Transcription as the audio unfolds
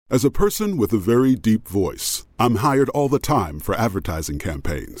As a person with a very deep voice, I'm hired all the time for advertising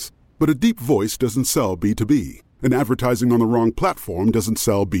campaigns. But a deep voice doesn't sell B2B, and advertising on the wrong platform doesn't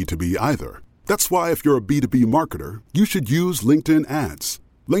sell B2B either. That's why if you're a B2B marketer, you should use LinkedIn ads.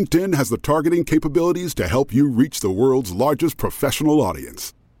 LinkedIn has the targeting capabilities to help you reach the world's largest professional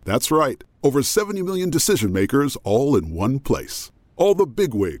audience. That's right, over 70 million decision makers all in one place. All the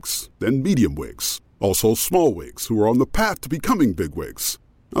big wigs and medium wigs. Also small wigs who are on the path to becoming big wigs.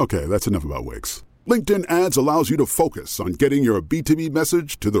 Okay, that's enough about wigs. LinkedIn ads allows you to focus on getting your B2B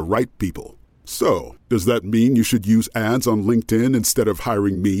message to the right people. So, does that mean you should use ads on LinkedIn instead of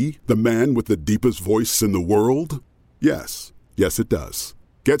hiring me, the man with the deepest voice in the world? Yes. Yes, it does.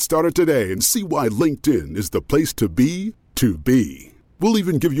 Get started today and see why LinkedIn is the place to be to be. We'll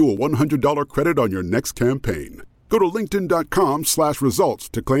even give you a $100 credit on your next campaign. Go to linkedin.com/results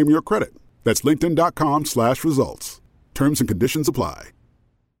to claim your credit. That's linkedin.com/results. Terms and conditions apply.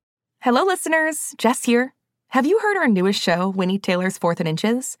 Hello, listeners. Jess here. Have you heard our newest show, Winnie Taylor's Fourth and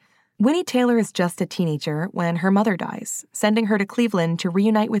Inches? Winnie Taylor is just a teenager when her mother dies, sending her to Cleveland to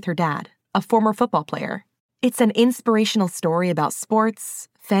reunite with her dad, a former football player. It's an inspirational story about sports,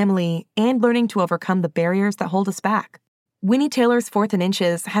 family, and learning to overcome the barriers that hold us back. Winnie Taylor's Fourth and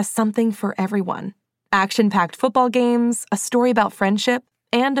Inches has something for everyone. Action-packed football games, a story about friendship,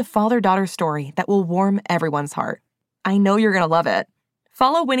 and a father-daughter story that will warm everyone's heart. I know you're going to love it.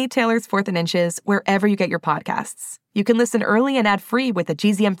 Follow Winnie Taylor's Fourth and Inches wherever you get your podcasts. You can listen early and ad-free with a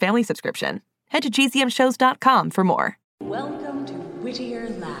GZM family subscription. Head to gzmshows.com for more. Welcome to Whittier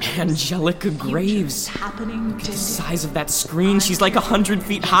Labs. Angelica Graves. Happening Look at the size of that screen. She's like 100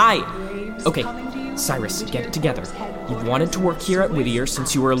 feet high. Okay, Cyrus, get it together. You've wanted to work here at Whittier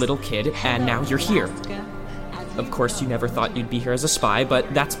since you were a little kid, and now you're here. Of course, you never thought you'd be here as a spy,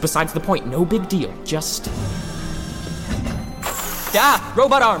 but that's besides the point. No big deal. Just...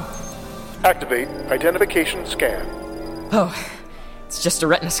 robot arm! Activate identification scan. Oh, it's just a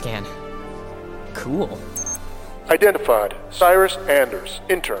retina scan. Cool. Identified, Cyrus Anders,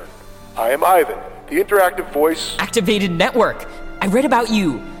 intern. I am Ivan, the interactive voice... Activated network! I read about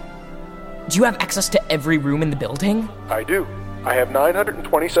you! Do you have access to every room in the building? I do. I have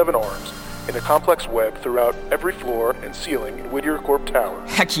 927 arms in a complex web throughout every floor and ceiling in Whittier Corp Tower.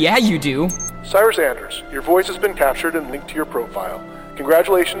 Heck yeah, you do! Cyrus Anders, your voice has been captured and linked to your profile.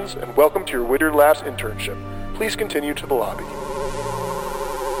 Congratulations and welcome to your Whittier Labs internship. Please continue to the lobby.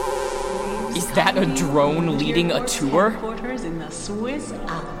 Is that a drone leading a tour? Headquarters in the Swiss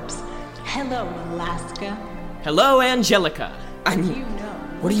Alps. Hello, Alaska. Hello, Angelica. I mean, You know.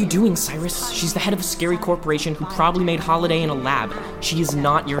 what are you doing, Cyrus? She's the head of a scary corporation who probably made Holiday in a lab. She is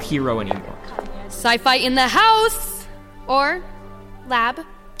not your hero anymore. Sci-fi in the house! Or lab.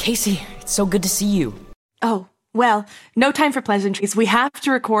 Casey, it's so good to see you. Oh, well, no time for pleasantries. We have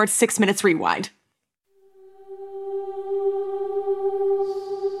to record 6 Minutes Rewind.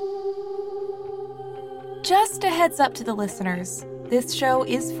 Just a heads up to the listeners. This show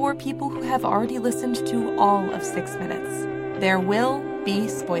is for people who have already listened to all of 6 Minutes. There will be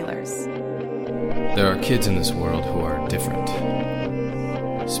spoilers. There are kids in this world who are different.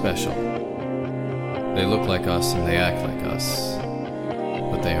 Special. They look like us and they act like us.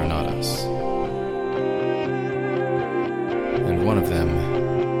 But they are not us. And one of them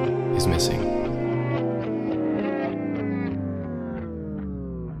is missing.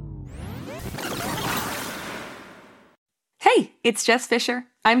 Hey, it's Jess Fisher.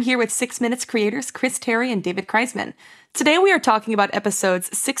 I'm here with 6 Minutes creators Chris Terry and David Kreisman. Today we are talking about episodes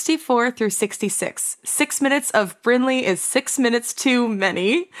 64 through 66. 6 minutes of Brinley is 6 minutes too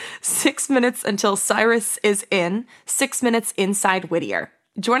many. 6 minutes until Cyrus is in. 6 minutes inside Whittier.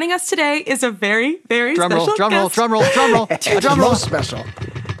 Joining us today is a very, very special guest. Drum roll. Special.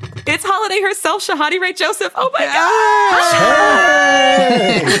 It's Holiday herself, Shahadi Ray Joseph. Oh my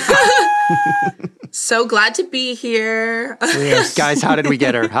God! So glad to be here. Yes. Guys, how did we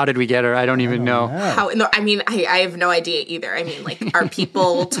get her? I don't even know. I have no idea either. I mean, like, our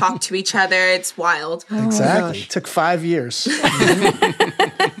people talk to each other. It's wild. Exactly. It took 5 years.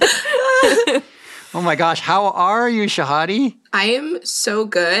 Oh my gosh. How are you, Shahadi? I am so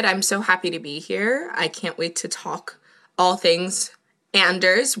good. I'm so happy to be here. I can't wait to talk all things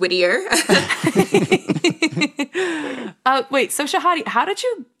Anders, Whittier. Wait, so Shahadi, how did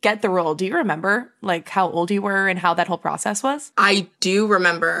you get the role? Do you remember, like, how old you were and how that whole process was? I do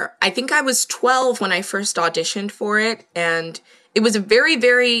remember. I think I was 12 when I first auditioned for it, and it was a very,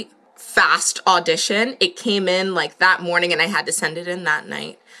 very fast audition. It came in, like, that morning, and I had to send it in that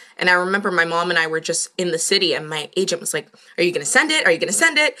night. And I remember my mom and I were just in the city, and my agent was like, "Are you going to send it? Are you going to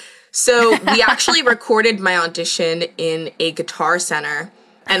send it?" So we actually recorded my audition in a Guitar Center.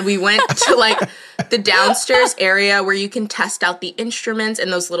 And we went to like the downstairs area where you can test out the instruments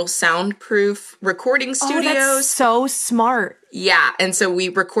and those little soundproof recording studios. Oh, that's so smart. Yeah, and so we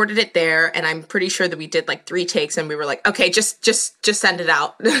recorded it there, and I'm pretty sure that we did like 3 takes, and we were like, okay, just send it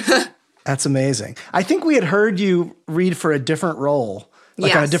out. That's amazing. I think we had heard you read for a different role,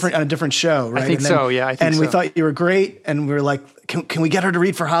 like on a different show, right? I think so. Yeah, I think and so. we thought you were great, and we were like, can we get her to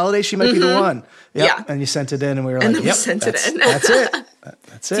read for Holiday? She might be the one. Yep. Yeah. And you sent it in, and we were And like, then we sent it in. That's it.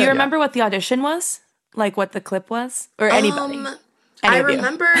 That's it. Do you remember what the audition was? Like what the clip was? Or anybody? I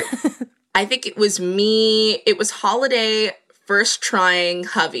remember, I think it was me. It was Holiday first trying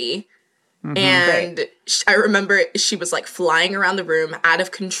Hovey. And I remember she was like flying around the room out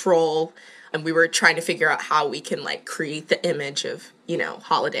of control. And we were trying to figure out how we can like create the image of,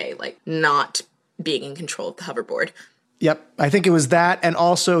 Holiday, like not being in control of the hoverboard. Yep. I think it was that. And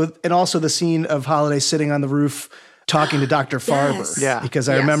also the scene of Holiday sitting on the roof talking to Dr. Farber. Yeah. Because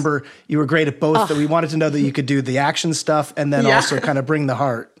I remember you were great at both, that we wanted to know that you could do the action stuff and then also kind of bring the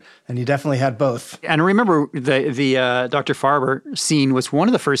heart. And you definitely had both. And remember the Dr. Farber scene was one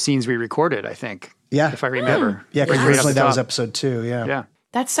of the first scenes we recorded, I think. Yeah. If I remember. Yeah, because originally that was episode 2. Yeah. Yeah.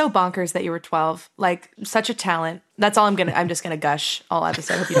 That's so bonkers that you were 12. Like, such a talent. That's all I'm just going to gush all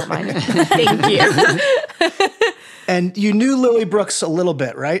episode. Hope you don't mind. Thank you. And you knew Lily Brooks a little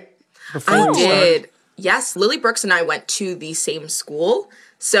bit, right? Before I you did. started? Yes, Lily Brooks and I went to the same school.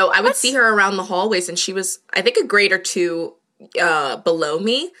 So I would see her around the hallways, and she was, I think, a grade or 2 below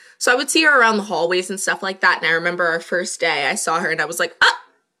me. So I would see her around the hallways and stuff like that. And I remember our first day, I saw her and I was like,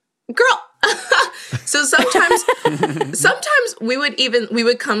 girl. So sometimes we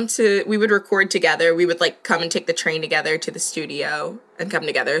would record together. We would like come and take the train together to the studio and come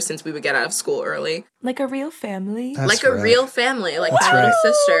together since we would get out of school early. Like a real family. Real family, like my little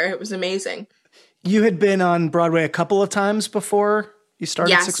sister. It was amazing. You had been on Broadway a couple of times before you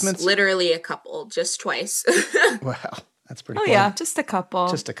started 6 Minutes? Yes, literally a couple, just twice. Wow. That's pretty cool. cool. Yeah, just a couple.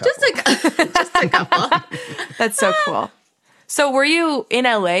 Just a couple. Just a couple. That's so cool. So were you in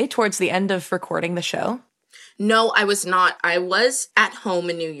LA towards the end of recording the show? No, I was not. I was at home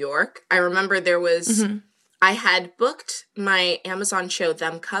in New York. I remember there was, I had booked my Amazon show,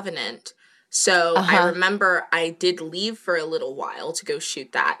 Them Covenant. So I remember I did leave for a little while to go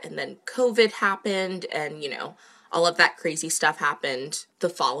shoot that. And then COVID happened and, all of that crazy stuff happened the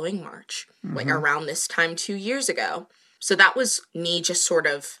following March, like around this time 2 years ago. So that was me just sort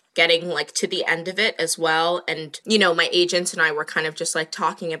of getting like to the end of it as well. And, my agents and I were kind of just like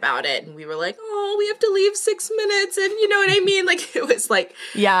talking about it. And we were like, oh, we have to leave 6 minutes. And you know what I mean? Like, it was like,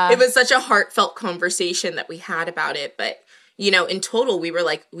 it was such a heartfelt conversation that we had about it. But, in total, we were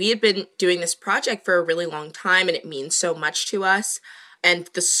like, we had been doing this project for a really long time and it means so much to us. And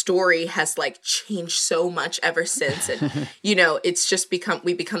the story has like changed so much ever since. And, it's just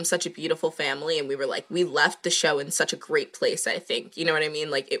we become such a beautiful family. And we were like, we left the show in such a great place, I think. You know what I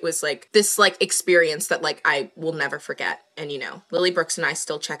mean? Like, it was like this like experience that like I will never forget. And, Lily Brooks and I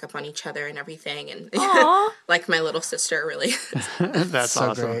still check up on each other and everything. And like my little sister, really. That's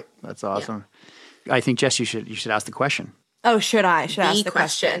so awesome. great. That's awesome. Yeah. I think, Jess, you should ask the question. Oh, should I? Should I ask the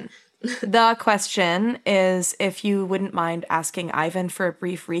question? The question is if you wouldn't mind asking Ivan for a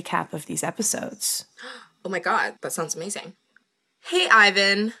brief recap of these episodes. Oh my God, that sounds amazing. Hey,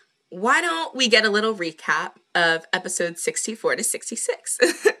 Ivan, why don't we get a little recap of episodes 64 to 66?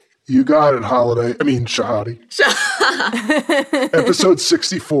 You got it, Shahadi. Episode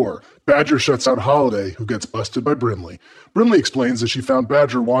 64. Badger shuts out Holiday, who gets busted by Brimley. Brimley explains that she found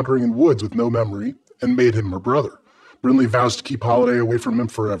Badger wandering in woods with no memory and made him her brother. Brimley vows to keep Holiday away from him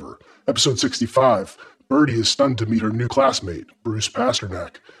forever. Episode 65. Birdie is stunned to meet her new classmate, Bruce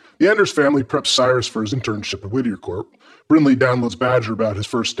Pasternak. The Anders family preps Cyrus for his internship at Whittier Corp. Brimley downloads Badger about his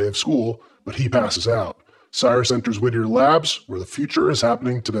first day of school, but he passes out. Cyrus enters Whittier Labs, where the future is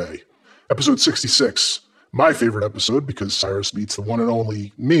happening today. Episode 66. My favorite episode, because Cyrus meets the one and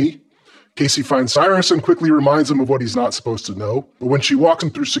only me. Casey finds Cyrus and quickly reminds him of what he's not supposed to know, but when she walks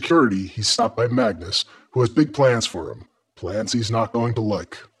him through security, he's stopped by Magnus, who has big plans for him. Plans he's not going to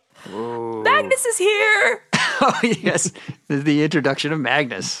like. Whoa. Magnus is here! Oh, yes. The introduction of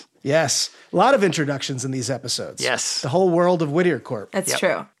Magnus. Yes. A lot of introductions in these episodes. Yes. The whole world of Whittier Corp. That's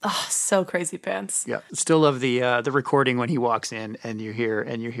true. Oh, so crazy pants. Yeah. Still love the recording when he walks in and you hear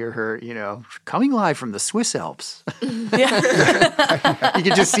her, coming live from the Swiss Alps. Yeah.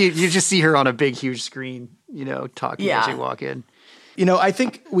 You just see her on a big, huge screen, talking as you walk in. I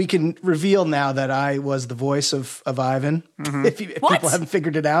think we can reveal now that I was the voice of Ivan, if people haven't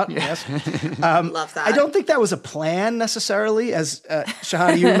figured it out. Yeah. Yes. Love that. I don't think that was a plan necessarily. As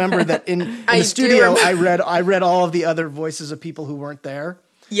Shahadi, you remember that in the studio, I read all of the other voices of people who weren't there.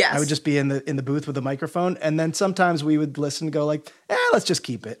 Yes. I would just be in the booth with the microphone, and then sometimes we would listen and go like, let's just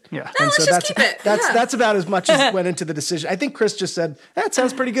keep it. Yeah. And let's just keep it. That's about as much as went into the decision. I think Chris just said, that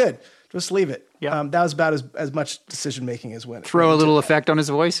sounds pretty good. Just leave it. Yeah. That was about as much decision making as went. Throw a little effect on his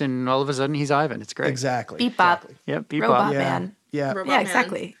voice, and all of a sudden he's Ivan. It's great. Exactly. Beep bop. Yep. Beep Robot bop. man. Yeah. Robot Yeah, man.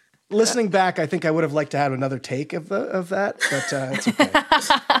 exactly. Listening back, I think I would have liked to have another take of that, but it's okay.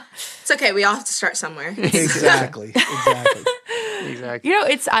 It's okay. We all have to start somewhere. Exactly. You know,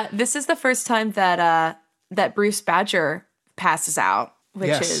 it's this is the first time that Bruce Badger passes out, which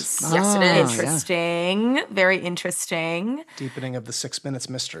is Yes, it is. interesting. Very interesting. Deepening of the 6 minutes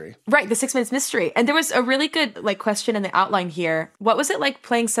mystery. Right, the 6 minutes mystery. And there was a really good question in the outline here. What was it like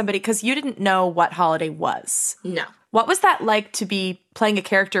playing somebody, because you didn't know what Holiday was? No. What was that like to be playing a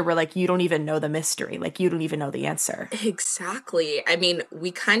character where you don't even know the mystery, you don't even know the answer? Exactly. I mean,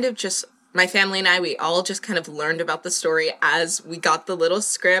 we kind of just, my family and I, we all just kind of learned about the story as we got the little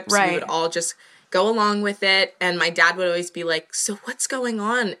scripts. Right. We would all just go along with it. And my dad would always be like, so what's going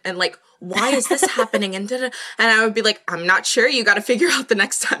on? And why is this happening? And and I would be like, I'm not sure. You got to figure out the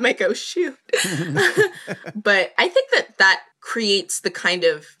next time I go shoot. But I think that creates the kind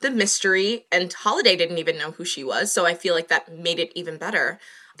of the mystery, and Holiday didn't even know who she was. So I feel like that made it even better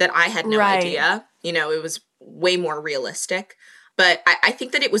that I had no idea. You know, it was way more realistic. But I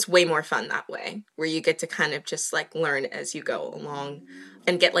think that it was way more fun that way, where you get to kind of just learn as you go along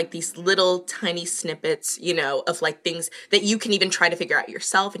and get these little tiny snippets, of things that you can even try to figure out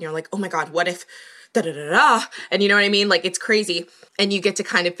yourself. And you're like, oh my God, what if da-da-da-da? And you know what I mean? It's crazy. And you get to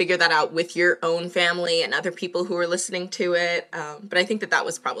kind of figure that out with your own family and other people who are listening to it. But I think that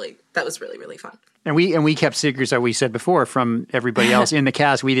was really, really fun. And we kept secrets, as we said before, from everybody else in the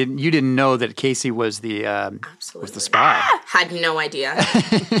cast. You didn't know that Casey was the spy. Had no idea.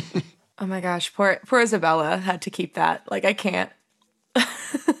 Oh my gosh, poor Isabella had to keep that. I can't.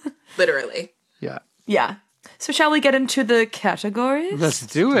 Literally. Yeah. Yeah. So shall we get into the categories? Let's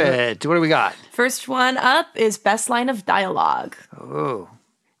do it. What do we got? First one up is best line of dialogue. Oh,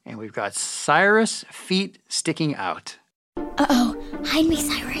 and we've got Cyrus, feet sticking out. Uh-oh, hide me,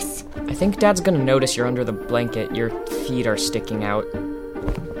 Cyrus. I think Dad's gonna notice you're under the blanket. Your feet are sticking out.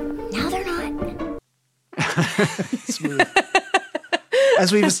 Now they're not. Smooth.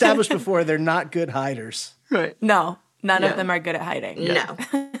 As we've established before, they're not good hiders. Right. No, none of them are good at hiding. No.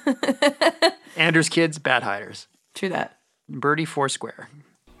 Anders kids, bad hiders. True that. Birdie, Foursquare.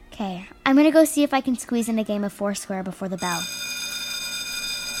 Okay, I'm gonna go see if I can squeeze in a game of Foursquare before the bell.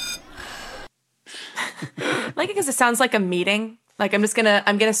 Because it sounds like a meeting. I'm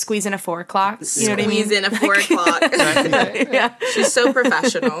gonna squeeze in a 4 o'clock. You know what I mean? Squeeze in a 4 o'clock. Yeah. She's so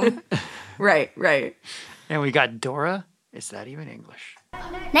professional. Right. And we got Dora. Is that even English?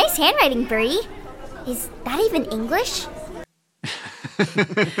 Nice handwriting, Birdie. Is that even English?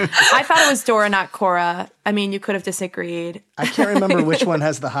 I thought it was Dora, not Cora. I mean, you could have disagreed. I can't remember which one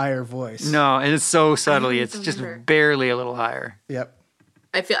has the higher voice. No, and it's so subtly. It's just barely a little higher. Yep.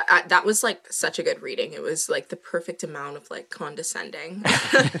 I feel that was such a good reading. It was the perfect amount of condescending.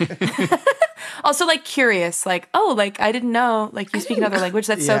 Also curious, I didn't know, you speak another language.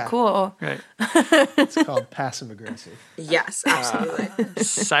 That's so cool. Right. It's called passive aggressive. Yes, absolutely.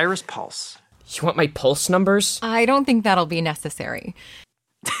 Cyrus Pulse. You want my pulse numbers? I don't think that'll be necessary.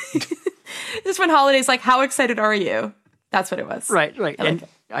 This when Holiday's how excited are you? That's what it was. Right. And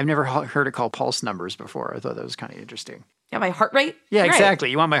I've never heard it called pulse numbers before. I thought that was kind of interesting. Yeah, my heart rate? Yeah, Right.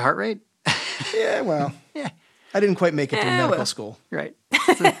 exactly. You want my heart rate? Yeah, well. Yeah. I didn't quite make it through medical school. Right.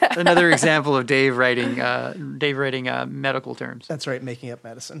 Another example of Dave writing medical terms. That's right, making up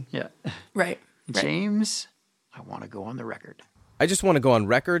medicine. Yeah. Right. James, I want to go on the record. I just want to go on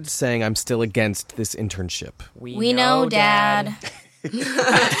record saying I'm still against this internship. We know, Dad.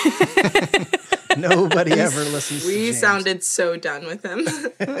 Nobody ever listens to We James. sounded so done with him.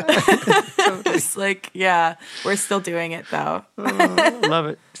 Just we're still doing it though. Love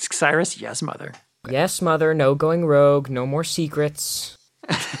it. Cyrus, yes, mother. Yes, Mother, no going rogue, no more secrets.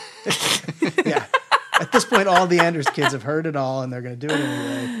 Yeah. At this point, all the Anders kids have heard it all, and they're going to do it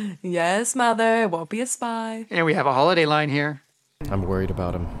anyway. Yes, Mother, won't be a spy. And we have a holiday line here. I'm worried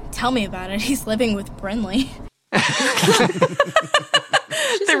about him. Tell me about it. He's living with Brinley.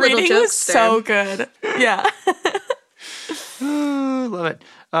 The reading was so good. Yeah. Love it.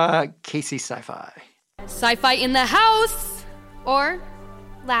 Casey Sci-Fi. Sci-fi in the house. Or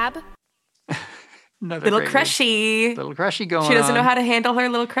lab. Another Little great crushy. read. Little crushy going on. She doesn't know how to handle her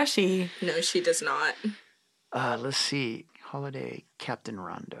little crushy. No, she does not. Let's see. Holiday Captain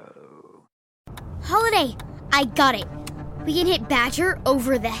Rondo. Holiday, I got it. We can hit Badger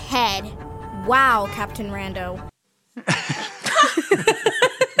over the head. Wow, Captain Rando.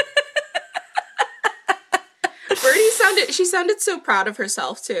 sounded so proud of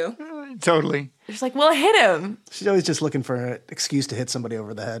herself too. Totally. She's like, well, hit him. She's always just looking for an excuse to hit somebody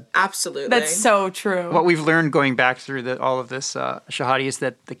over the head. Absolutely. That's so true. What we've learned going back through all of this, Shahadi, is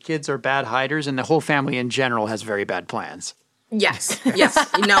that the kids are bad hiders and the whole family in general has very bad plans. Yes.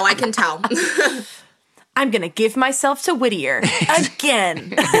 No, I can tell. I'm going to give myself to Whittier.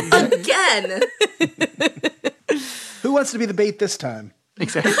 Again. Again. Who wants to be the bait this time?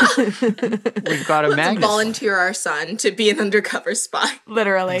 Exactly. We've got a Let's Magnus. volunteer our son to be an undercover spy.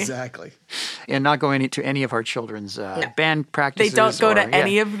 Literally. Exactly. And not going to any of our children's band practices. They don't go to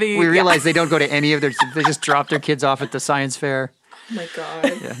any of the... We realize they don't go to any of their... They just drop their kids off at the science fair. Oh my God.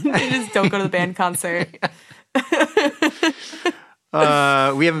 They just don't go to the band concert.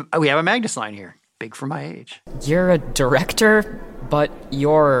 We have a Magnus line here. Big for my age. You're a director, but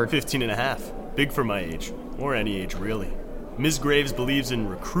you're... 15 and a half. Big for my age. Or any age, really. Ms. Graves believes in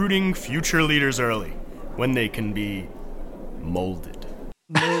recruiting future leaders early, when they can be molded.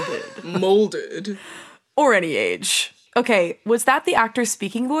 Molded. Or any age. Okay, was that the actor's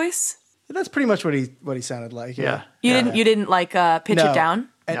speaking voice? That's pretty much what he sounded like. Yeah. You didn't like pitch it down?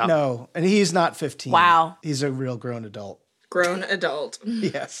 No, and he's not 15. Wow. He's a real grown adult. Grown adult.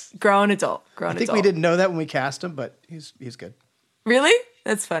 Yes. Grown adult. I think we didn't know that when we cast him, but he's good. Really?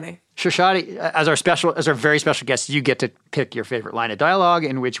 That's funny. Shahadi, as our very special guest, you get to pick your favorite line of dialogue,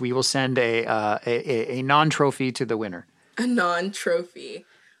 in which we will send a non-trophy to the winner. A non-trophy.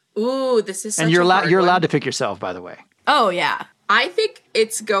 Ooh, this is such and you're a hard you're one. allowed to pick yourself, by the way. Oh yeah. I think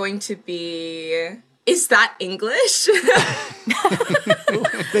it's going to be. Is that English?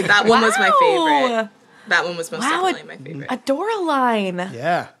 That one was my favorite. That one was most definitely my favorite. A Dora line.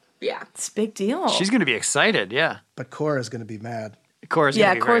 Yeah. Yeah. It's a big deal. She's going to be excited, yeah. But Cora's going to be mad. Cora's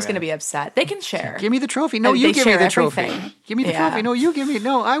going to be upset. They can share. Give me the trophy. No, you give me the trophy. Everything. Give me the trophy. No, you give me.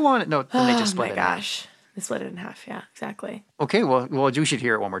 No, I want it. No, then they just split it. Oh my gosh. They split it in half. Yeah, exactly. Okay, well, you should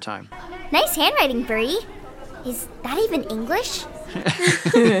hear it one more time. Nice handwriting, Bree. Is that even English?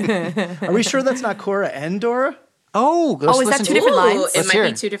 Are we sure that's not Cora and Dora? Oh, is that two different lines? It might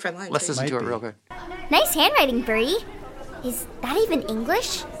be two different lines. Let's listen to it real quick. Nice handwriting, Bree. Is that even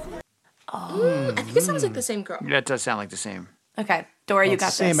English? I think it sounds like the same girl. That does sound like the same. Okay, Dora, you got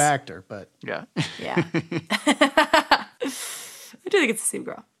it's the this. same actor, but yeah. Yeah. I do think it's the same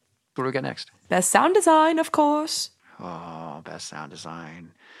girl. What do we got next? Best sound design, of course. Oh, best sound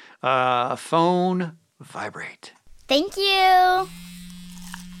design. A phone vibrate. Thank you.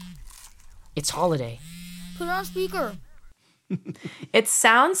 It's holiday. Put it on speaker. It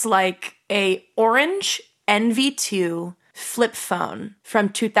sounds like a orange NV2 flip phone from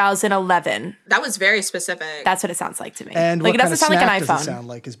 2011. That was very specific. That's what it sounds like to me. And like what it doesn't sound like an snack iPhone. does it sound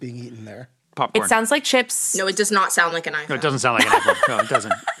like is being eaten there? Popcorn. It sounds like chips. No, it does not sound like an iPhone. No, it doesn't sound like an iPhone. No, it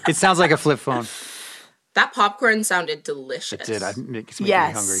doesn't. It sounds like a flip phone. That popcorn sounded delicious. It did. It makes me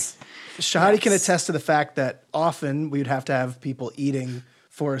hungry. Shahadi can attest to the fact that often we would have to have people eating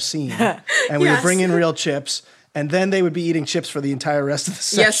for a scene, and we would bring in real chips, and then they would be eating chips for the entire rest of the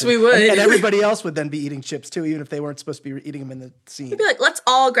session. Yes, we would. And everybody else would then be eating chips too, even if they weren't supposed to be eating them in the scene. We'd be like, let's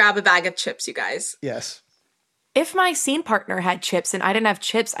all grab a bag of chips, you guys. Yes. If my scene partner had chips and I didn't have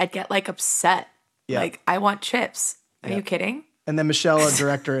chips, I'd get like upset. Yeah. Like, I want chips. Are you kidding? And then Michelle, our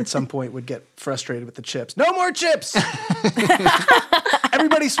director, at some point would get frustrated with the chips. No more chips!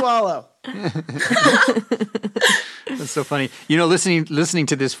 Everybody swallow. That's so funny. You know, listening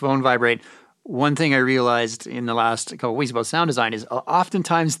to this phone vibrate, one thing I realized in the last couple of weeks about sound design is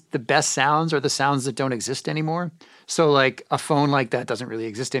oftentimes the best sounds are the sounds that don't exist anymore. So like a phone like that doesn't really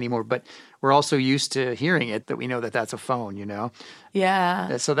exist anymore, but we're also used to hearing it, that we know that that's a phone, you know?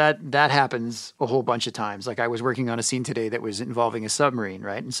 Yeah. So that happens a whole bunch of times. Like I was working on a scene today that was involving a submarine,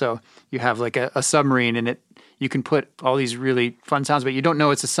 right? And so you have like a submarine, and you can put all these really fun sounds, but you don't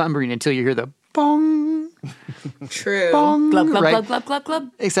know it's a submarine until you hear the bong. True. Bong, glub, glub, right? glub, glub, glub, glub.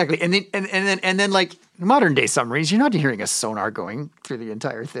 Exactly. And then like modern day submarines, you're not hearing a sonar going through the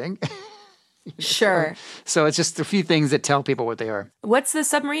entire thing. Sure. So it's just a few things that tell people what they are. What's the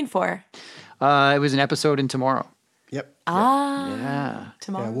submarine for? It was an episode in Tomorrow. Yep. Yeah.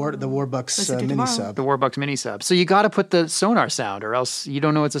 Tomorrow. Yeah, the Warbucks mini sub. The Warbucks mini sub. So you got to put the sonar sound, or else you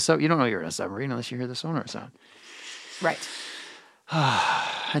don't know it's a sub. You don't know you're in a submarine unless you hear the sonar sound. Right.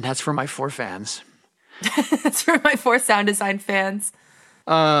 And that's for my 4 fans. That's for my 4 sound design fans.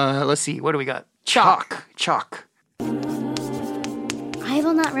 Let's see. What do we got? Chalk. I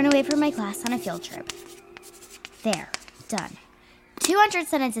will not run away from my class on a field trip. There. Done. 200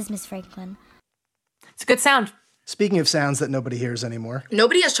 sentences, Miss Franklin. It's a good sound. Speaking of sounds that nobody hears anymore.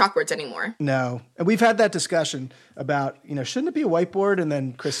 Nobody has chalkboards anymore. No. And we've had that discussion about, shouldn't it be a whiteboard? And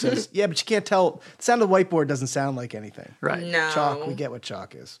then Chris says, yeah, but you can't tell. The sound of the whiteboard doesn't sound like anything. Right. No. Chalk, we get what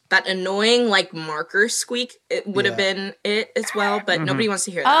chalk is. That annoying, marker squeak, it would have been it as well, but nobody wants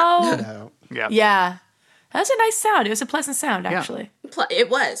to hear that. Oh. No. Yeah. That was a nice sound. It was a pleasant sound, actually. Yeah. It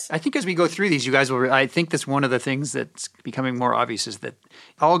was. I think as we go through these, you guys will. I think that's one of the things that's becoming more obvious is that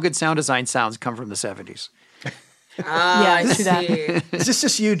all good sound design sounds come from the 70s. I see that. Is this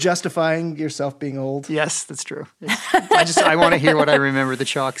just you justifying yourself being old? Yes, that's true. I want to hear what I remember the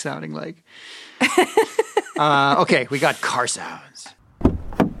chalk sounding like. Okay, we got car sounds.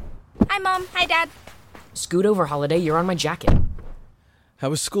 Hi, Mom. Hi, Dad. Scoot over, Holiday. You're on my jacket. How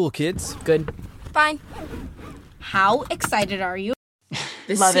was school, kids? Good. Fine. How excited are you?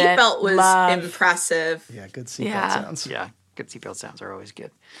 The seatbelt was impressive. Yeah, good seatbelt sounds. Yeah, good seatbelt sounds are always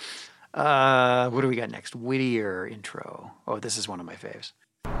good. What do we got next? Whittier intro. Oh, this is one of my faves.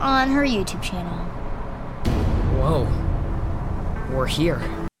 On her YouTube channel. Whoa. We're here.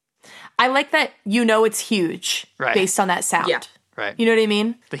 I like that it's huge based on that sound. Yeah. Right. You know what I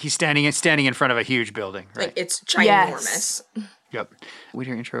mean? That he's standing in front of a huge building. Right. It's ginormous. Yes. Yep.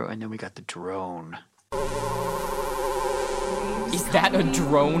 Whittier intro, and then we got the drone. Is that a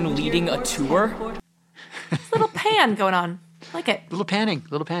drone leading a tour? It's a little pan going on. I like it. Little panning.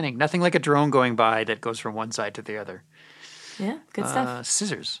 Nothing like a drone going by that goes from one side to the other. Yeah, good stuff.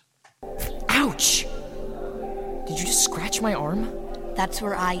 Scissors. Ouch! Did you just scratch my arm? That's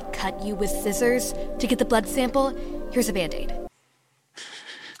where I cut you with scissors to get the blood sample. Here's a Band-Aid.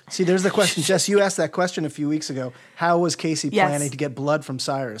 See, there's the question. Jess, you asked that question a few weeks ago. How was Casey planning to get blood from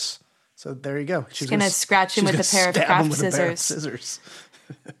Cyrus? So there you go. She's going to scratch him with a pair of craft scissors.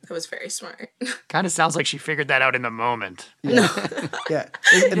 That was very smart. Kind of sounds like she figured that out in the moment. Yeah. Yeah.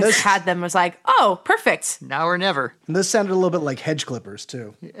 And those had them was like, oh, perfect. Now or never. And those sounded a little bit like hedge clippers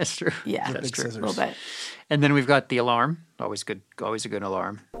too. That's true. Yeah, that's true. A little bit. And then we've got the alarm. Always good. Always a good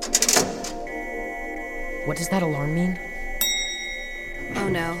alarm. What does that alarm mean? Oh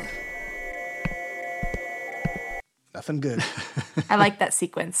no. Nothing good. I like that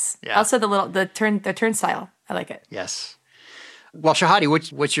sequence. Yeah. Also the turnstile. I like it. Yes. Well, Shahadi,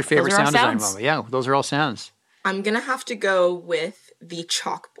 what's your favorite sound design moment? Yeah, those are all sounds. I'm going to have to go with the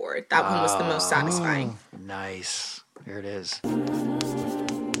chalkboard. That one was the most satisfying. Nice. Here it is.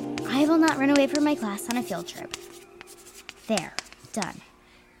 I will not run away from my class on a field trip. There. Done.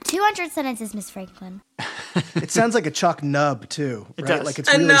 200 sentences, Miss Franklin. It sounds like a chalk nub too, right? It does. Like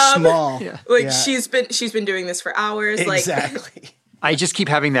it's really small. Yeah. She's been doing this for hours. Exactly. I just keep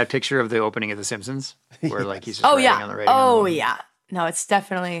having that picture of the opening of The Simpsons, where he's just writing on the radio. Oh yeah. No, it's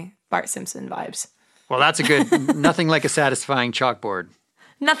definitely Bart Simpson vibes. Well, that's a good. Nothing like a satisfying chalkboard.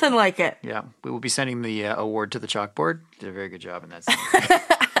 Nothing like it. Yeah, we will be sending the award to the chalkboard. Did a very good job in that.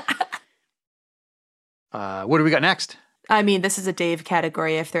 What do we got next? I mean, this is a Dave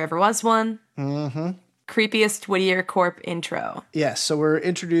category if there ever was one. Mm-hmm. Creepiest Whittier Corp intro. Yes, so we're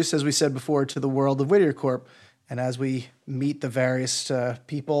introduced, as we said before, to the world of Whittier Corp. And as we meet the various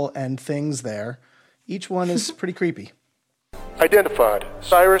people and things there, each one is pretty creepy. Identified,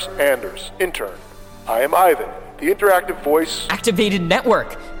 Cyrus Anders, intern. I am Ivan, the interactive voice. Activated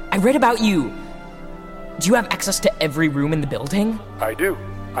network. I read about you. Do you have access to every room in the building? I do.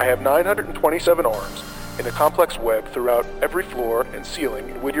 I have 927 arms in a complex web throughout every floor and ceiling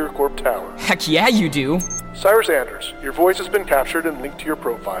in Whittier Corp Tower. Heck yeah, you do. Cyrus Anders, your voice has been captured and linked to your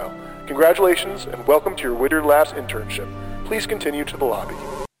profile. Congratulations and welcome to your Whittier Labs internship. Please continue to the lobby.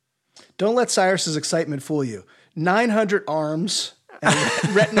 Don't let Cyrus's excitement fool you. 900 arms and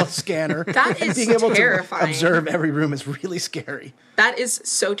a retinal scanner. That is being able terrifying. to observe every room is really scary. That is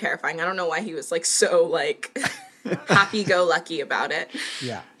so terrifying. I don't know why he was so happy-go-lucky about it.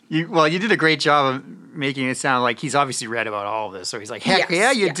 Yeah. You did a great job of making it sound like he's obviously read about all of this. So he's like, heck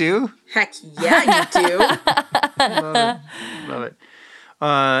yeah, you do. Heck yeah, you do. Love it.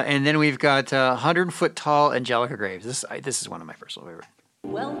 And then we've got 100-foot-tall Angelica Graves. This is one of my personal favorite.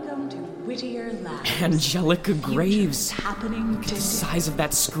 Welcome to Whittier Labs. Angelica Graves. Happening Look at the size of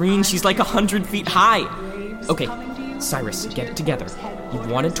that screen. She's like 100 feet high. Okay, Cyrus, get it together. You've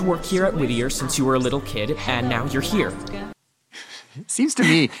wanted to work here at Whittier since you were a little kid, and now you're here. Seems to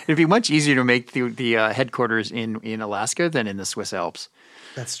me it'd be much easier to make the headquarters in Alaska than in the Swiss Alps.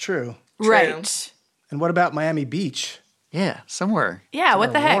 That's true. Right. And what about Miami Beach? Yeah, somewhere. Yeah,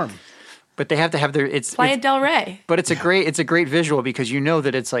 what the heck? Warm. But they have to have their Playa del Rey. But it's a great visual because you know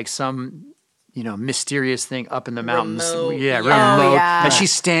that it's like some mysterious thing up in the mountains. Remote. Yeah, Oh, remote. yeah. And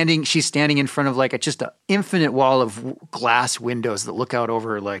she's standing in front of like just an infinite wall of glass windows that look out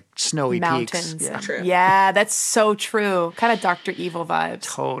over like snowy Mountains. peaks. Yeah, True. Yeah, that's so true. Kind of Dr. Evil vibes.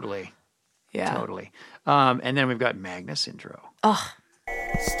 totally. Yeah. Totally. And then we've got Magnus intro.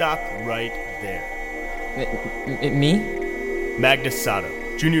 Stop right there. Me? Magnus Sato,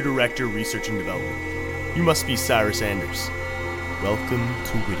 Junior Director, Research and Development. You must be Cyrus Anders. Welcome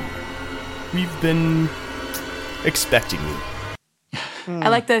to Whittier. We've been expecting you. I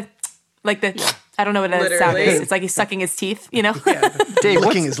like the I don't know what that sound is. It's like he's sucking his teeth, Dave,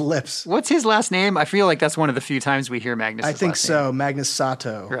 Licking his lips. What's his last name? I feel like that's one of the few times we hear Magnus. I think so. Magnus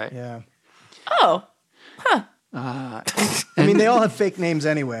Sato. Right. Yeah. Oh. Huh. I mean, they all have fake names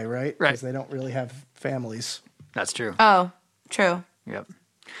anyway, right? Right. Because they don't really have families. That's true. Oh, true. Yep.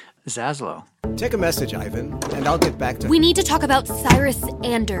 Zaslow. Take a message, Ivan, and I'll get back to... We need to talk about Cyrus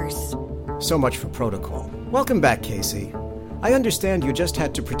Anders. So much for protocol. Welcome back, Casey. I understand you just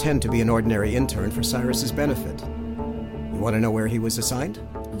had to pretend to be an ordinary intern for Cyrus's benefit. You want to know where he was assigned?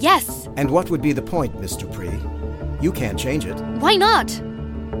 Yes. And what would be the point, Miss Dupree? You can't change it. Why not?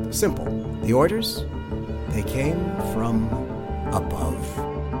 Simple. The orders, they came from above.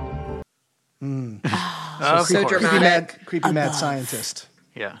 So dramatic. Creepy mad scientist.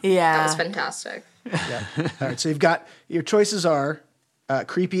 Yeah. Yeah. That was fantastic. Yeah. All right. So you've got your choices are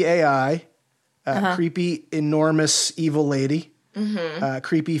creepy AI, creepy enormous evil lady,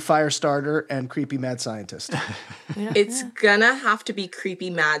 creepy fire starter, and creepy mad scientist. It's gonna have to be creepy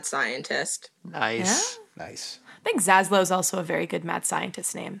mad scientist. Nice. Yeah? Nice. I think Zaslow is also a very good mad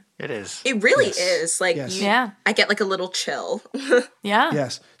scientist name. It is. It really is. Like, Yes. I get like a little chill. Yeah.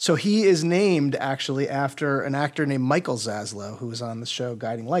 Yes. So he is named actually after an actor named Michael Zaslow, who was on the show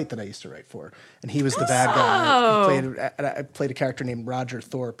Guiding Light that I used to write for, and he was the bad guy. I played a character named Roger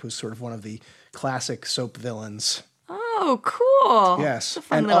Thorpe, who's sort of one of the classic soap villains. Oh, cool. Yes. That's a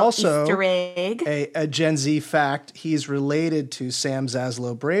fun And little also, Easter egg. a Gen Z fact, he's related to Sam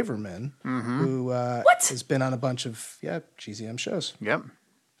Zaslow Braverman, who has been on a bunch of GZM shows. Yep.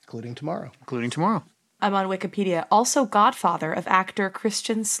 Including Tomorrow. I'm on Wikipedia. Also godfather of actor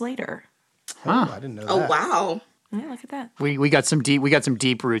Christian Slater. Oh, I didn't know that. Oh, wow. Yeah, look at that. We got some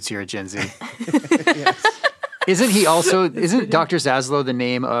deep roots here at Gen Z. Isn't Dr. Zaslow the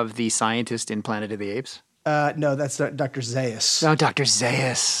name of the scientist in Planet of the Apes? No, that's Dr. Zaius. No, Dr.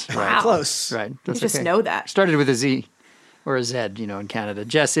 Zaius. Right. Wow. Close. Right. You just know that. Started with a Z or a Z, in Canada.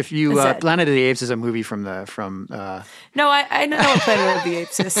 Jess, if you Planet of the Apes is a movie from No, I know what Planet of the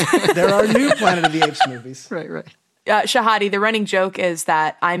Apes is. There are new Planet of the Apes movies. Right. Shahadi, the running joke is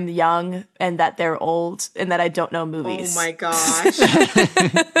that I'm young and that they're old and that I don't know movies. Oh my gosh.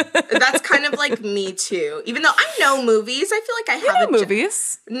 That's kind of like me too. Even though I know movies, I feel like I have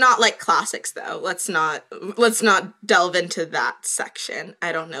movies. Not like classics though. Let's not delve into that section.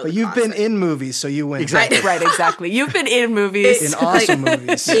 I don't know. But you've been in movies, so you win. Exactly. Right, exactly. You've been in movies. In awesome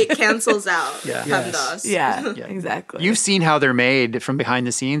movies. It cancels out. Yeah. Yes. Yeah, exactly. You've seen how they're made from behind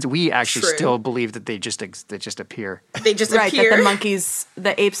the scenes. We actually True. still believe that they just appear. They just right, appear. that the monkeys,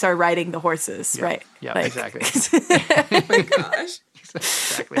 the apes are riding the horses, right? Yeah, Like- exactly. Oh my gosh.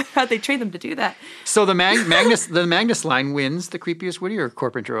 Exactly. How'd they train them to do that? So the Magnus line wins the creepiest Whittier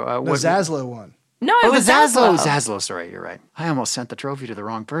Corp intro. The Zaslow one. No, it was Zaslow. Zaslow. Zaslow, sorry, you're right. I almost sent the trophy to the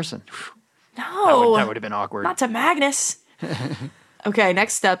wrong person. No. That would have been awkward. Not to Magnus. Okay,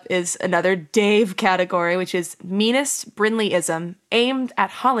 next up is another Dave category, which is meanest Brinleyism aimed at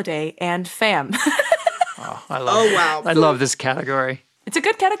Holiday and fam. I love this category. It's a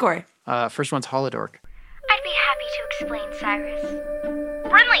good category. First one's Holodork. I'd be happy to explain, Cyrus.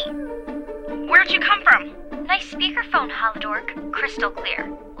 Brinley! Where'd you come from? Nice speakerphone, Holodork. Crystal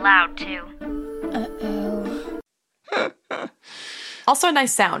clear. Loud, too. Uh-oh. Also a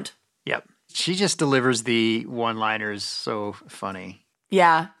nice sound. Yep. She just delivers the one-liners so funny.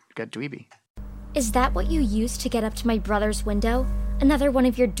 Yeah. Got dweeby. Is that what you used to get up to my brother's window? Another one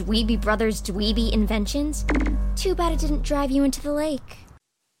of your dweeby brother's dweeby inventions? Too bad it didn't drive you into the lake.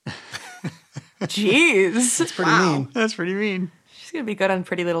 Jeez. That's pretty mean. That's pretty mean. She's going to be good on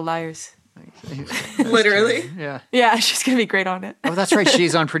Pretty Little Liars. Literally. Yeah. Yeah, she's going to be great on it. Oh, that's right.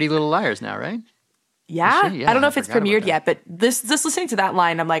 She's on Pretty Little Liars now, right? Yeah? Is she? Yeah, I don't know I if it's forgot about premiered that. yet, but just listening to that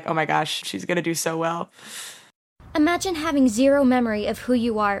line, I'm like, oh my gosh, she's going to do so well. Imagine having zero memory of who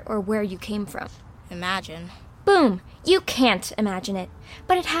you are or where you came from. Imagine. Boom! You can't imagine it.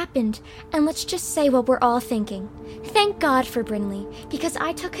 But it happened, and let's just say what we're all thinking. Thank God for Brinley, because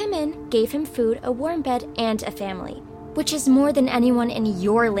I took him in, gave him food, a warm bed, and a family. Which is more than anyone in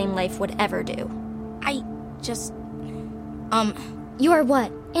your lame life would ever do. I just... You're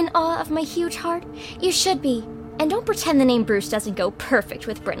what? In awe of my huge heart? You should be. And don't pretend the name Bruce doesn't go perfect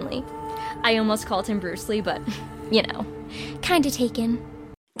with Brinley. I almost called him Bruce Lee, but, you know, kinda taken.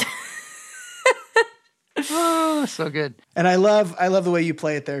 Oh, so good. And I love the way you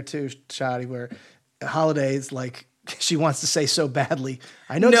play it there too, Shadi, where Holiday is like, she wants to say so badly,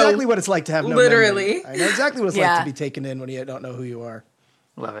 I know exactly what it's like to have no literally. memory. I know exactly what it's like to be taken in when you don't know who you are.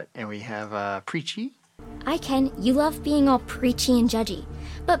 Love it. And we have Preachy. I can. You love being all preachy and judgy.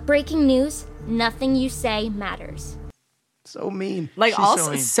 But breaking news, nothing you say matters. So mean. Like, She's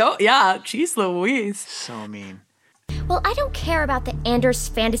also, so mean. Jeez Louise. So mean. Well, I don't care about the Anders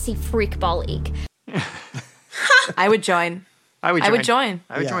Fantasy Freakball League. I would join. I would join.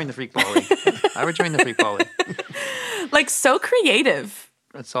 I would join. join the Freakball League. I would join the Freakball League. Like, so creative.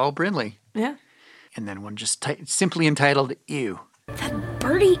 It's all Brinley. Yeah. And then one just simply entitled Ew.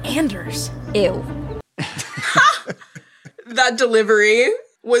 Bertie Anders. Ew. That delivery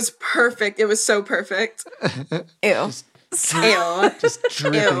was perfect. It was so perfect. Ew. Ew. Just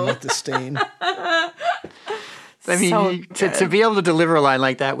dripping with disdain. I mean, So to be able to deliver a line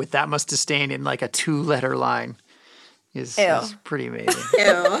like that with that much disdain in like a 2-letter line is pretty amazing.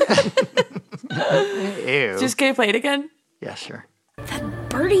 Ew. Ew. Just can you play it again? Yeah, sure.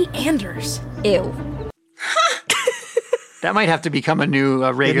 Bertie Anders. Ew. That might have to become a new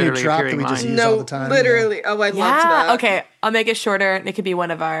regularly drop that appearing we line. just use all the time. Literally. Oh, I loved that. Okay, I'll make it shorter and it could be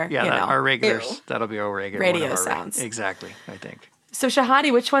one of our, Our regulars. Ew. That'll be our regular Radio one of our sounds. Exactly, I think. So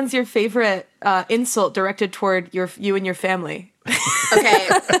Shahadi, which one's your favorite insult directed toward you and your family? Okay.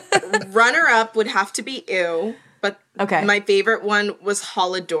 Runner up would have to be ew, but my favorite one was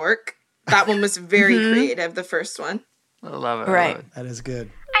holodork. That one was very creative, the first one. I love it. Right. I love it. That is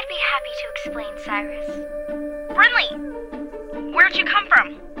good. I'd be happy to explain, Cyrus. Brinley! Where'd you come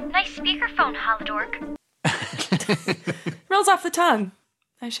from? Nice speakerphone, Holodork. Rolls off the tongue.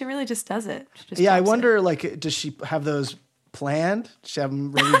 She really just does it. She just Yeah, I pops wonder, like, does she have those planned? Does she have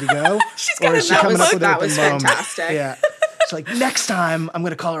them ready to go? She's Or got is a she coming up notebook. with it That at the was moment? fantastic. Yeah. It's like, next time, I'm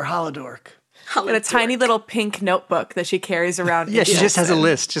going to call her Holodork. And a tiny little pink notebook that she carries around. Yeah, she just has a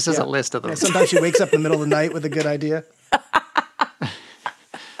list. Just has Yeah. a list of Yeah, those. sometimes she wakes up in the middle of the night with a good idea.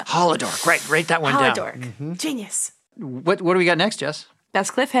 Holodork. Right, write that one Holodork. Genius. down. What do we got next, Jess?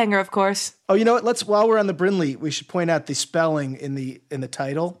 Best cliffhanger, of course. Oh, you know what? While we're on the Brinley, we should point out the spelling in the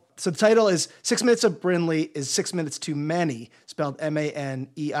title. So the title is 6 Minutes of Brinley is 6 minutes too many, spelled M-A-N-E-I-G-H.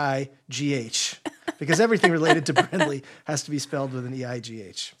 Because everything related to Brinley has to be spelled with an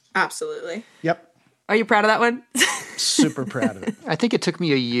E-I-G-H. Absolutely. Yep. Are you proud of that one? Super proud of it. I think it took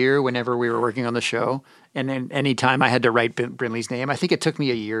me a year whenever we were working on the show. And then any time I had to write Brinley's name, I think it took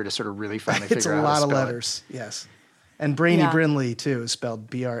me a year to sort of really finally It's figure a out how lot to of spell letters, yes. And Brainy Yeah. Brinley, too, is spelled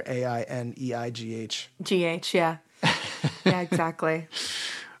B-R-A-I-N-E-I-G-H. G-H, yeah. Yeah, exactly. it.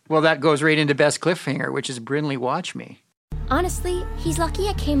 Well, that goes right into Best Cliffhanger, which is Brinley Watch Me. Honestly, he's lucky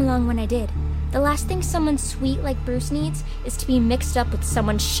I came along when I did. The last thing someone sweet like Bruce needs is to be mixed up with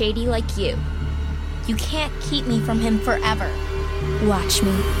someone shady like you. You can't keep me from him forever. Watch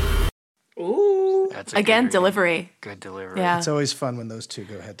me. Ooh. That's a Again, good delivery. Good delivery. Yeah. It's always fun when those two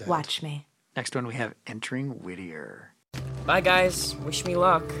go head to head. Watch me. Next one we have Entering Whittier. Bye, guys. Wish me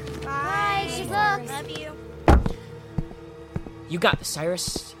luck. Bye, good luck. Love you. You got this,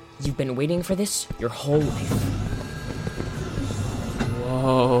 Cyrus. You've been waiting for this your whole life.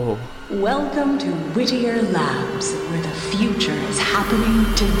 Whoa. Welcome to Whittier Labs, where the future is happening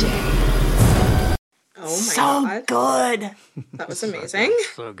today. Oh my So god. good. That was amazing.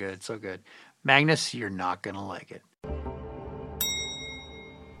 So good, so good. Magnus, you're not going to like it.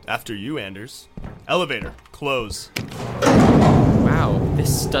 After you, Anders. Elevator, close. Wow,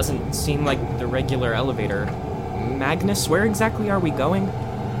 this doesn't seem like the regular elevator. Magnus, where exactly are we going?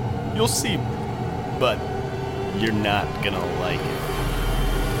 You'll see, but you're not gonna like it.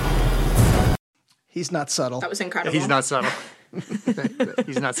 He's not subtle. That was incredible. He's not subtle.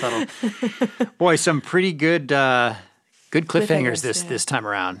 He's not subtle. Boy, some pretty good good cliffhangers this time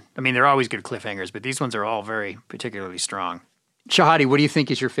around. I mean, they're always good cliffhangers, but these ones are all very particularly strong. Shahadi, what do you think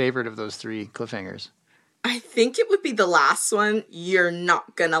is your favorite of those three cliffhangers? I think it would be the last one. You're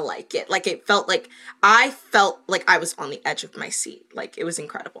not gonna like it. Like I felt like I was on the edge of my seat. Like it was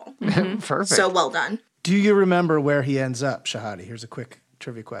incredible. Perfect. So well done. Do you remember where he ends up, Shahadi? Here's a quick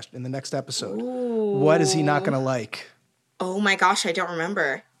trivia question. In the next episode, what is he not going to like? Oh my gosh, I don't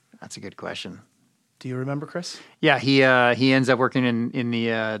remember. That's a good question. Do you remember, Chris? Yeah, he ends up working in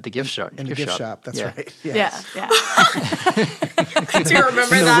the gift shop. In the gift shop, that's right. Yeah, yeah. I do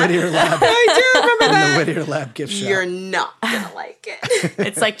remember In the that. Whittier Lab. I do remember In that. the Whittier Lab gift shop. You're not gonna like it.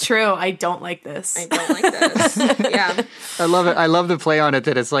 It's like true. I don't like this. I don't like this. Yeah. I love it. I love the play on it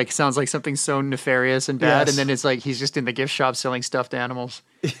that it's like sounds like something so nefarious and bad, Yes. and then it's like he's just in the gift shop selling stuffed animals.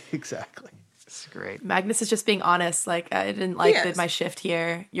 Exactly. It's great. Magnus is just being honest. Like, I didn't like my shift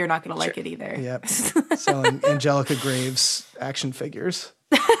here. You're not going to like it either. Yep. Selling Angelica Graves action figures.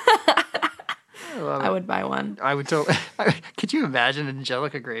 I would buy one. I would totally. Could you imagine an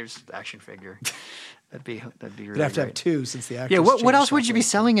Angelica Graves action figure? That'd be really You'd have to have great. two since the actors. Yeah, what changed else would you be halfway.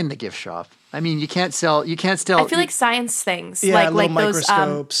 selling in the gift shop? I mean, you can't sell. I feel like science things. Yeah, like little those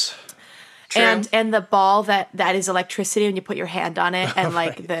microscopes. and the ball that is electricity and you put your hand on it and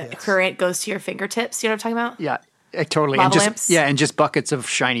like the current goes to your fingertips. You know what I'm talking about? Yeah, totally. Lava and just lamps? and just buckets of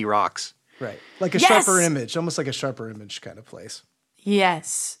shiny rocks. Right. Like a Yes! sharper image, almost like a sharper image kind of place.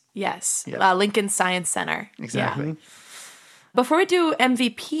 Yes. Yeah. Lincoln Science Center. Exactly. Yeah. Before we do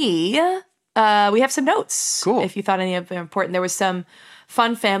MVP, we have some notes. Cool. If you thought any of them important, there was some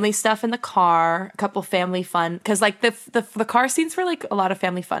fun family stuff in the car, a couple family fun, because like the car scenes were like a lot of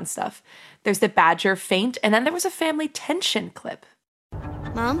family fun stuff. There's the Badger faint, and then there was a family tension clip.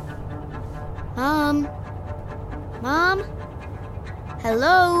 Mom?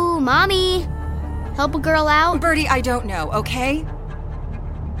 Hello, Mommy? Help a girl out? Birdie, I don't know, okay?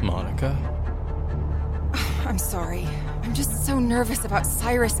 Monica? I'm sorry. I'm just so nervous about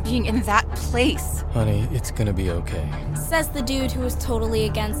Cyrus being in that place. Honey, it's gonna be okay. Says the dude who was totally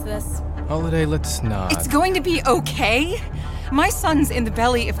against this. Holiday, let's not. It's going to be okay? My son's in the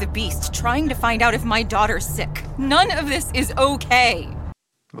belly of the beast trying to find out if my daughter's sick. None of this is okay.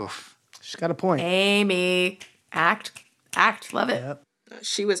 Oof. She's got a point. Amy, act, love it. Yep.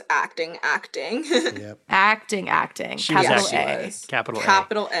 She was acting. Yep. Acting. She was Capital acting. A.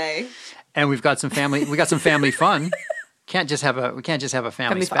 Capital A. A. And we've got some family. We got some family fun. We can't just have a family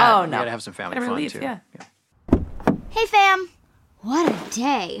Family spat. fun. Oh, We no. gotta have some family Gotta fun relieve, too. yeah. Hey, fam. What a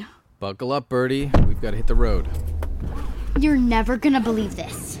day. Buckle up, Birdie. We've got to hit the road. You're never gonna believe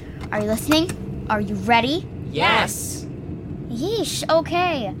this. Are you listening? Are you ready? Yes. Yeesh,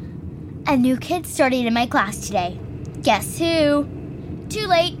 okay. A new kid started in my class today. Guess who? Too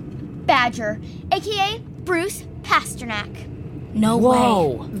late. Badger, aka Bruce Pasternak. No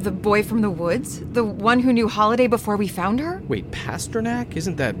Whoa. The boy from the woods? The one who knew Holiday before we found her? Wait, Pasternak?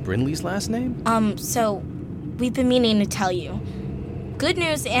 Isn't that Brinley's last name? So we've been meaning to tell you. Good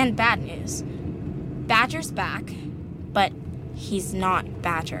news and bad news. Badger's back, but he's not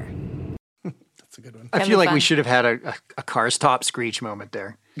Badger. That's a good one. I feel like we should have had a car stop screech moment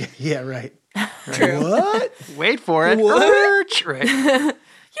there. Yeah, right. True. What? Wait for it. What? Right.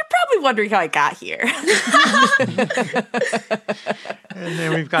 You're probably wondering how I got here. And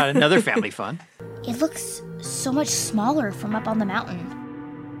then we've got another family fun. It looks so much smaller from up on the mountain.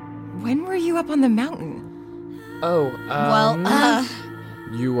 When were you up on the mountain? Oh,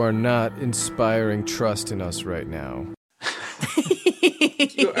 You are not inspiring trust in us right now.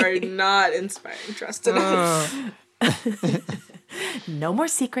 You are not inspiring trust in us. No more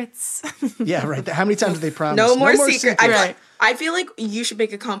secrets. Yeah, right. How many times have they promised? No more secret. Right. I feel like you should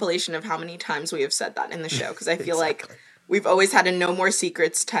make a compilation of how many times we have said that in the show, because I feel like we've always had a no more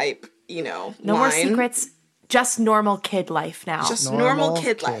secrets type, No line. more secrets. Just normal kid life now. Just normal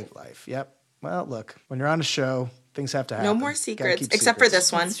kid life. Yep. Well, look, when you're on a show, things have to happen. No more Gotta secrets, keep except for secrets.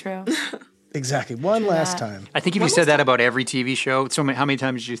 this one. That's true. Exactly. One last time. I think if you said that about every TV show, how many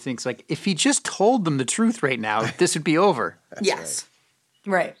times do you think it's like, if he just told them the truth right now, this would be over? Yes.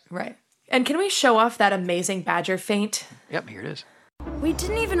 Right. And can we show off that amazing Badger feint? Yep, here it is. We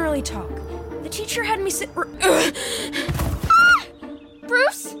didn't even really talk. The teacher had me sit.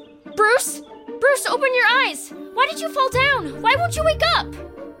 Bruce? Bruce, open your eyes. Why did you fall down? Why won't you wake up?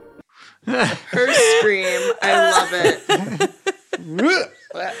 Her scream. I love it.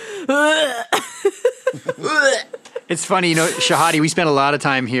 It's funny, Shahadi, we spent a lot of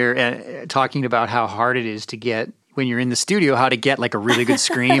time here talking about how hard it is to get, when you're in the studio, how to get like a really good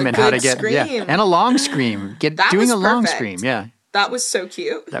scream and how to get, scream. and a long scream. That Doing was a long perfect. scream, yeah. That was so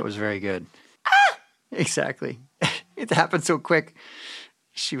cute. That was very good. Exactly. It happened so quick.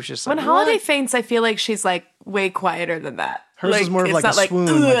 She was just like, When Holiday faints, I feel like she's like way quieter than that. Hers is more of it's like a not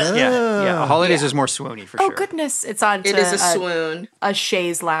swoon. "Ugh." yeah. Holidays is more swoony for Oh sure. goodness, it's on. It is a swoon. A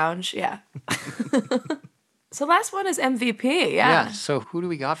chaise lounge. Yeah. So last one is MVP. Yeah. So who do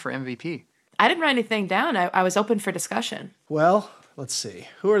we got for MVP? I didn't write anything down. I was open for discussion. Well, let's see.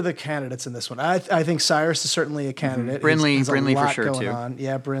 Who are the candidates in this one? I think Cyrus is certainly a candidate. Brinley- He's a Brinley for lot sure, going too. on.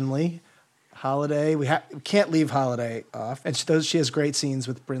 Yeah, Brinley. Holiday. We can't leave Holiday off. And she has great scenes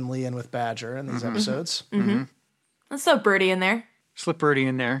with Brinley and with Badger in these episodes. Let's throw Birdie in there. Slip Birdie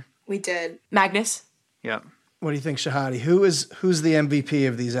in there. We did. Magnus. Yep. What do you think, Shahadi? Who's the MVP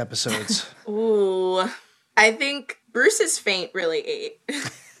of these episodes? Ooh, I think Bruce's faint really ate.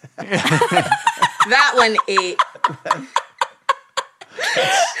 That one ate.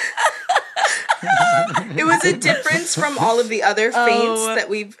 It was a difference from all of the other faints that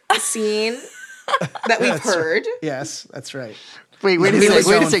we've seen, that we've heard. Right. Yes, that's right. Wait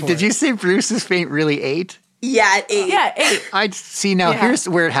a sec. Did you say Bruce's faint really ate? Yeah, it ate. Yeah, it ate. I see. Now here's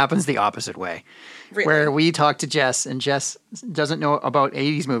where it happens the opposite way. Really? Where we talk to Jess, and Jess doesn't know about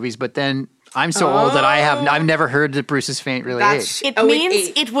 80s movies, but then I'm so old that I've never heard that Bruce's faint really ate. It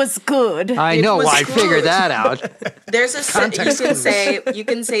means it was good. I know. Well, I figured that out. There's you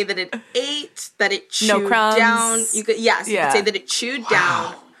can say that it ate, that it chewed No crumbs. down. You could say that it chewed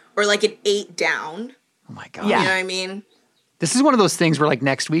down, or like it ate down. Oh my god! You know what I mean? This is one of those things where, like,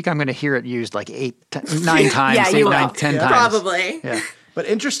 next week I'm going to hear it used like 9 times, Yeah, you will. 10 times. Probably. Yeah. But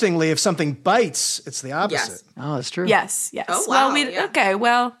interestingly, if something bites, it's the opposite. Oh, that's true. Yes. Oh, wow. Well, okay.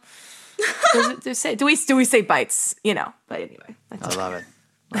 Well, do we say bites? You know. But anyway, I love it.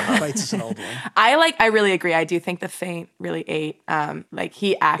 Bites is an old one. I really agree. I do think the faint really ate. Like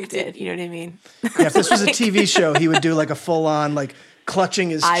he acted. You know what I mean? Yeah, if this was a TV show, he would do like a full-on like clutching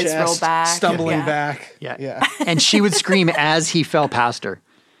his Eyes chest, roll back. stumbling back. Yeah. And she would scream as he fell past her.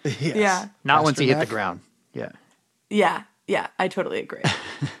 Yes. Yeah. Not once he hit the Pasternak. ground. Yeah. Yeah, I totally agree.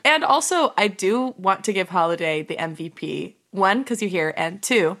 And also, I do want to give Holiday the MVP. One, because you're here, and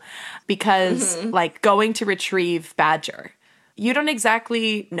two, because like going to retrieve Badger. You don't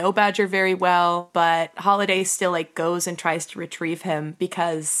exactly know Badger very well, but Holiday still like goes and tries to retrieve him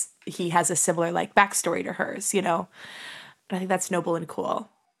because he has a similar like backstory to hers, you know? I think that's noble and cool.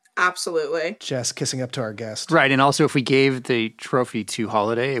 Absolutely. Jess kissing up to our guest. Right. And also, if we gave the trophy to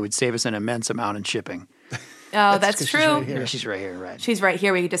Holiday, it would save us an immense amount in shipping. Oh, that's true. She's right here, right? She's right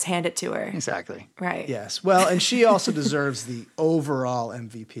here. We could just hand it to her. Exactly. Right. Yes. Well, and she also deserves the overall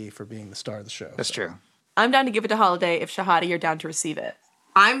MVP for being the star of the show. That's true. I'm down to give it to Holiday if Shahadi, you're down to receive it.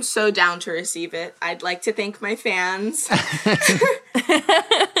 I'm so down to receive it. I'd like to thank my fans.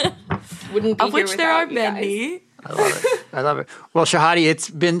 Wouldn't be of which here there are without you many. guys. I love it. Well, Shahadi, it's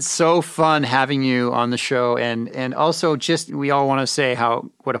been so fun having you on the show, and also just we all want to say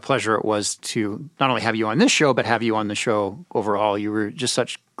what a pleasure it was to not only have you on this show, but have you on the show overall. You were just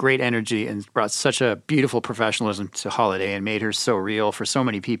such great energy and brought such a beautiful professionalism to Holiday and made her so real for so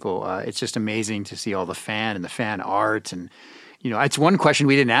many people. It's just amazing to see all the fan art, and it's one question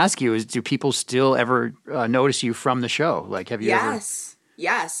we didn't ask you is, do people still ever notice you from the show? Like, have you ever?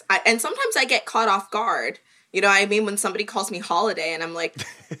 Yes. And sometimes I get caught off guard. You know what I mean? When somebody calls me Holiday and I'm like,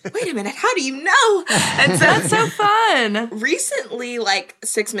 wait a minute, how do you know? And so That's so fun. Recently, like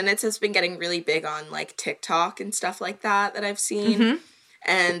 6 Minutes has been getting really big on like TikTok and stuff like that I've seen. Mm-hmm.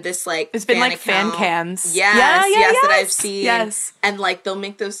 And this like It's been like account. fan cams. Yes, that I've seen. Yes. And like they'll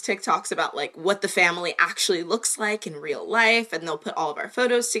make those TikToks about like what the family actually looks like in real life, and they'll put all of our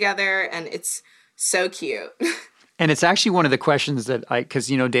photos together, and it's so cute. And it's actually one of the questions that because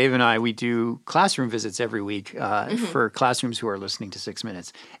Dave and I, we do classroom visits every week for classrooms who are listening to 6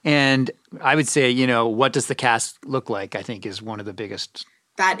 Minutes. And I would say, what does the cast look like? I think is one of the biggest.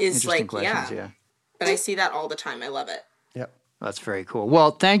 That is interesting like, questions, yeah. But I see that all the time. I love it. Yep. That's very cool. Well,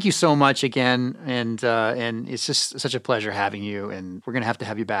 thank you so much again, and it's just such a pleasure having you. And we're gonna have to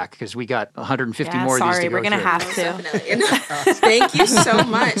have you back because we got 150 more of these to go we're gonna through. have to. Definitely. Thank you so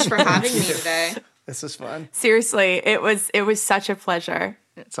much for having me today. This is fun. Seriously, it was such a pleasure.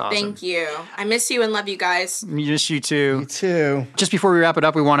 It's awesome. Thank you. I miss you and love you guys. Miss you too. Me too. Just before we wrap it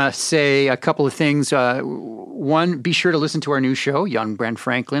up, we want to say a couple of things. One, be sure to listen to our new show, Young Brent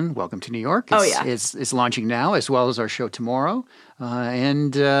Franklin, Welcome to New York. It's launching now, as well as our show tomorrow,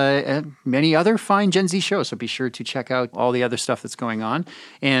 and many other fine Gen Z shows. So be sure to check out all the other stuff that's going on.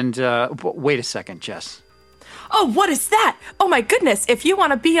 And wait a second, Jess. Oh, what is that? Oh my goodness. If you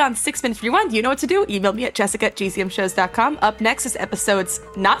want to be on 6 Minutes Rewind, you know what to do. Email me at jessica@gzmshows.com. Up next is episodes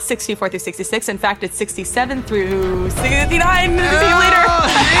not 64 through 66. In fact, it's 67 through 69. See you later.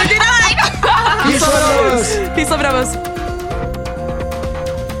 69. Peace, love, Peace, love, and elbows.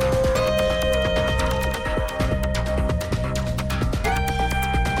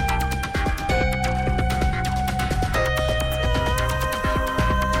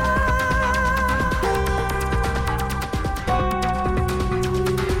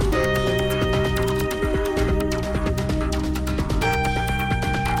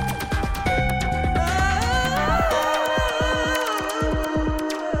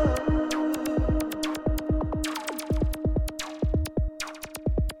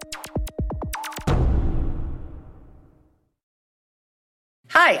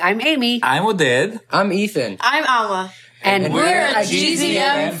 Hi, I'm Amy. I'm Oded. I'm Ethan. I'm Alma. And we're a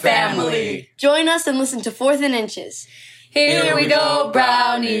GZM family. Join us and listen to Fourth and Inches. Here we go,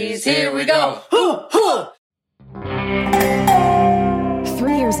 brownies. Here we go. Hoo, hoo.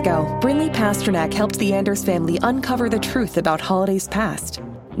 3 years ago, Brinley Pasternak helped the Anders family uncover the truth about Holiday's past.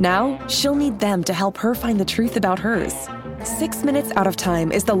 Now, she'll need them to help her find the truth about hers. 6 Minutes Out of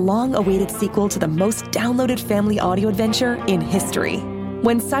Time is the long-awaited sequel to the most downloaded family audio adventure in history.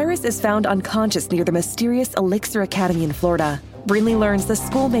 When Cyrus is found unconscious near the mysterious Elixir Academy in Florida, Brinley learns the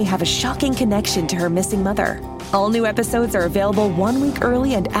school may have a shocking connection to her missing mother. All new episodes are available 1 week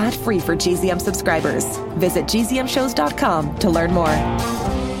early and ad-free for GZM subscribers. Visit gzmshows.com to learn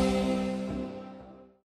more.